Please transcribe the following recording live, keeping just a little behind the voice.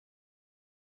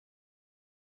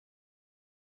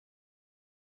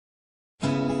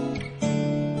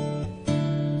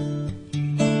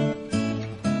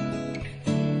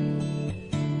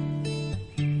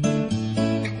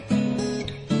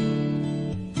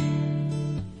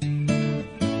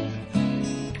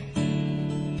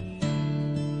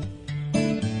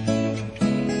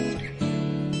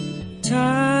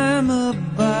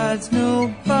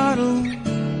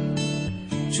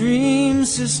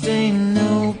sustain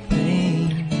no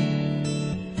pain.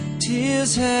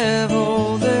 Tears have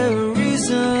all their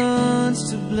reasons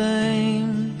to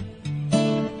blame,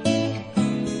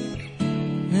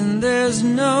 and there's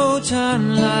no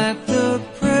time like the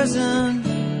present.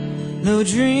 No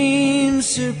dreams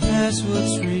surpass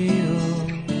what's real,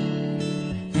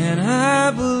 and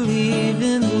I believe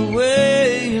in the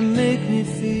way you make me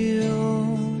feel.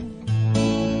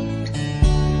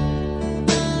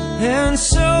 And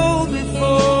so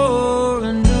before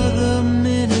another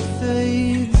minute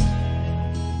fades,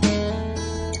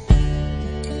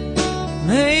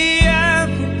 may I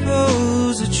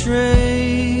propose a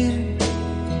trade?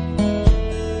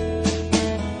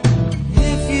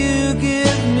 If you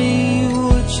give me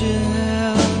what you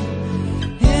have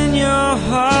in your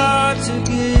heart to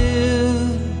give,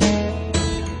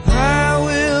 I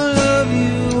will love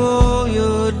you all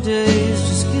your days.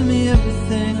 Just give me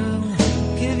everything, I will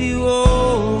give you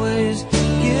always.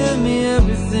 Give me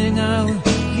everything, I will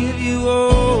give you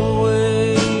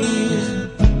always.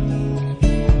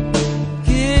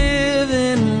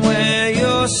 Given where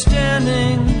you're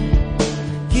standing,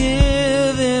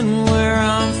 given where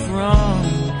I'm from,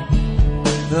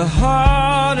 the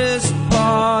hardest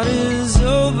part is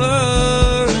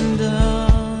over and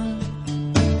done.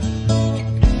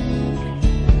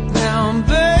 Now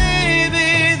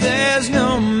baby, there's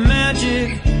no magic,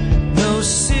 no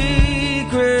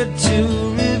secret to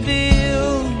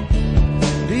reveal,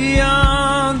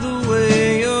 beyond the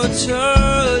way your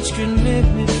touch can make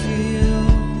me feel.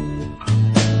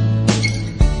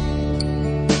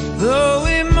 Though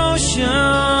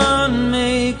emotion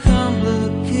may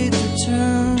complicate the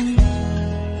terms,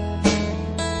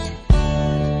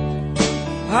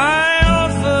 I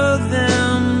offer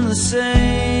them the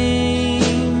same.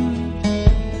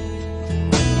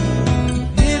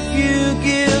 If you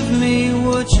give me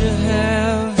what you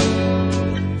have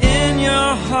in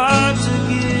your heart to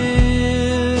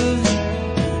give,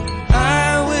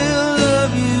 I will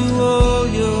love you all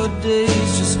your days.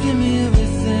 Just give me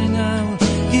everything, I will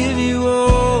give you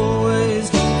always.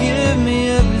 Give me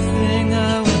everything,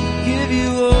 I will give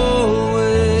you always.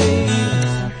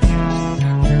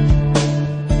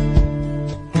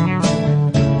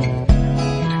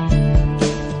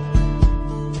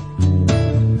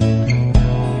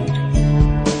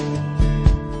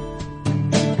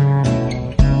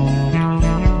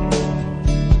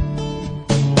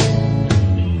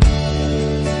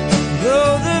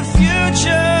 Though the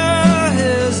future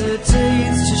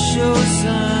hesitates to show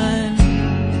sign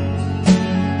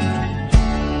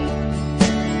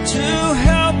to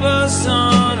help us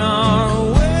on our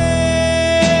way,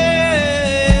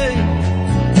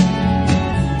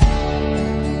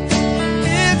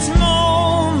 it's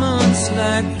moments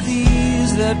like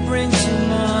these that bring to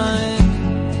mind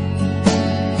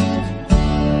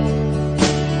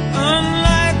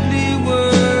unlikely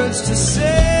words to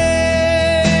say.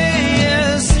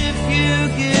 Yes, if you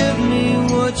give me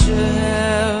what you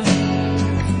have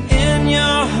in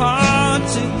your heart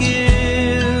to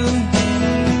give,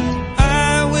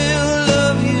 I will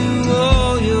love you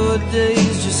all your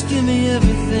days. Just give me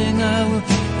everything, I will